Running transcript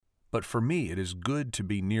But for me it is good to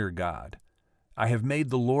be near God. I have made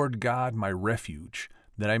the Lord God my refuge,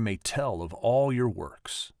 that I may tell of all your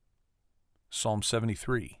works. Psalm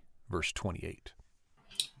 73, verse 28.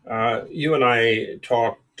 You and I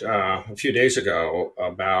talked a few days ago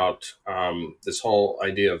about this whole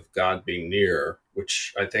idea of God being near,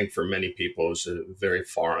 which I think for many people is a very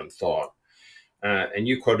foreign thought. And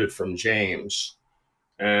you quoted from James.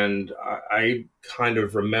 And I kind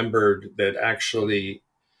of remembered that actually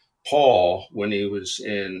Paul, when he was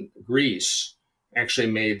in Greece,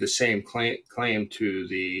 actually made the same claim to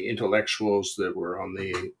the intellectuals that were on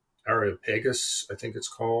the Areopagus, I think it's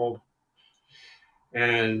called.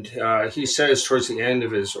 And he says towards the end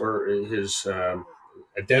of his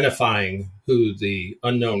identifying who the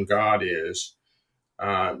unknown God is,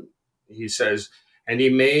 he says, and he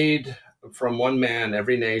made from one man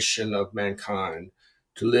every nation of mankind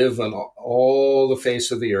to live on all the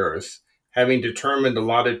face of the earth, having determined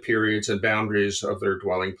allotted periods and boundaries of their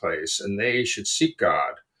dwelling place, and they should seek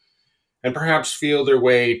God and perhaps feel their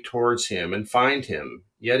way towards him and find him.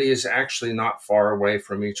 Yet he is actually not far away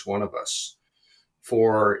from each one of us.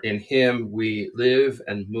 For in him we live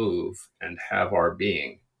and move and have our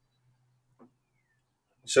being.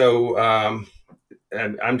 So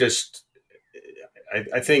and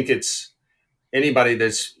I think it's anybody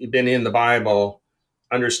that's been in the Bible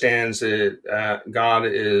understands that God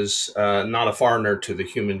is not a foreigner to the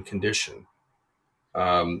human condition.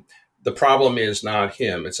 The problem is not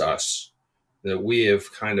him, it's us. That we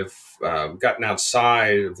have kind of gotten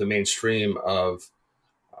outside of the mainstream of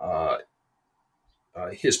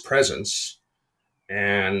his presence.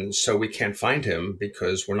 And so we can't find him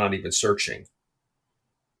because we're not even searching.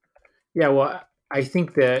 Yeah, well, I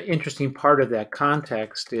think the interesting part of that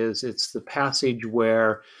context is it's the passage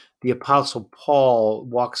where the Apostle Paul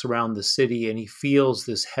walks around the city and he feels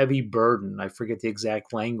this heavy burden. I forget the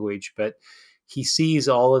exact language, but he sees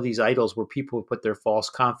all of these idols where people put their false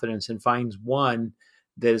confidence and finds one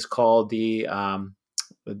that is called the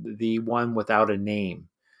one without a name,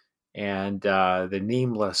 and the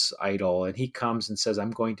nameless idol. And he comes and says,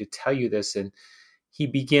 I'm going to tell you this. And he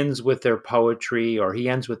begins with their poetry, or he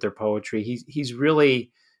ends with their poetry. He's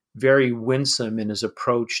really very winsome in his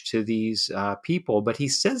approach to these people. But he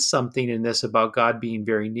says something in this about God being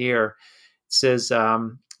very near. It says,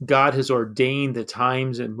 God has ordained the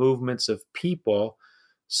times and movements of people,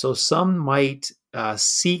 so some might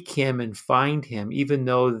seek him and find him, even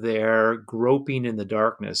though they're groping in the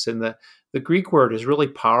darkness. And the Greek word is really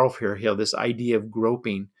powerful here, this idea of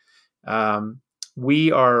groping.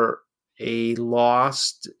 We are a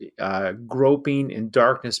lost, groping in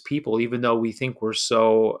darkness people, even though we think we're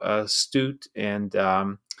so astute and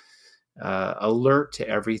alert to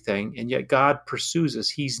everything. And yet God pursues us.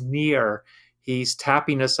 He's near. He's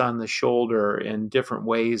tapping us on the shoulder in different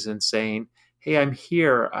ways and saying, hey, I'm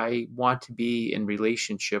here. I want to be in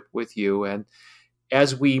relationship with you. And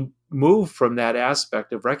as we move from that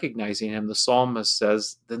aspect of recognizing him, the psalmist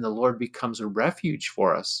says, then the Lord becomes a refuge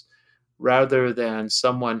for us rather than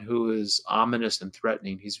someone who is ominous and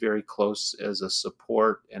threatening. He's very close as a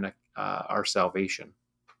support and our salvation.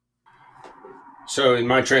 So in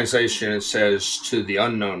my translation, it says to the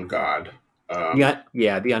unknown God.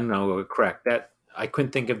 The unknown, correct. That I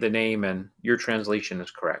couldn't think of the name, and your translation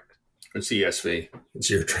is correct. It's ESV. It's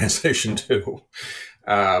your translation too.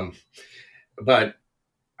 But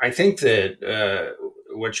I think that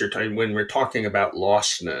what you're talking when we're talking about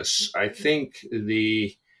lostness, I think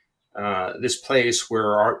this place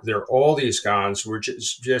where there are all these gods were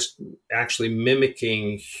just actually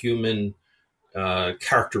mimicking human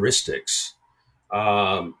characteristics,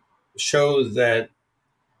 show that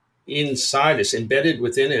inside us, embedded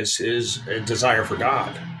within us, is a desire for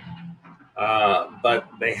God. But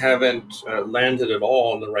they haven't landed at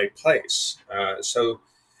all in the right place. So,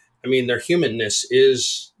 I mean, their humanness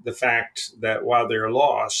is the fact that while they're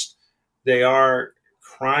lost, they are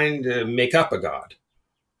trying to make up a God.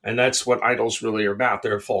 And that's what idols really are about.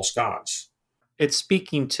 They're false gods. It's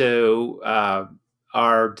speaking to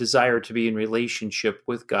our desire to be in relationship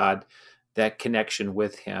with God, that connection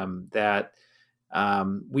with him, that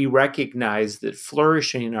we recognize that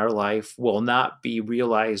flourishing in our life will not be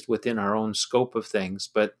realized within our own scope of things.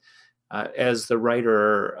 But as the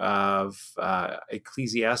writer of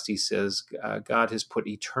Ecclesiastes says, God has put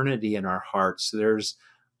eternity in our hearts. There's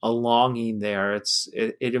a longing there.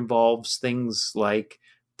 It involves things like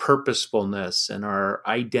purposefulness and our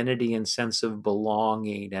identity and sense of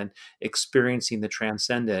belonging and experiencing the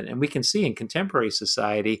transcendent. And we can see in contemporary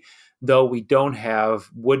society, though we don't have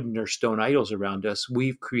wooden or stone idols around us,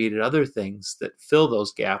 we've created other things that fill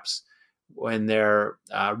those gaps when they're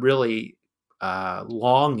really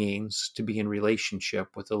longings to be in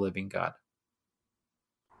relationship with the living God.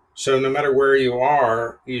 So no matter where you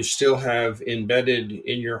are, you still have embedded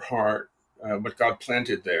in your heart what God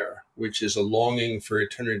planted there, which is a longing for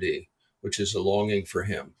eternity, which is a longing for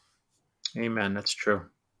him. Amen. That's true.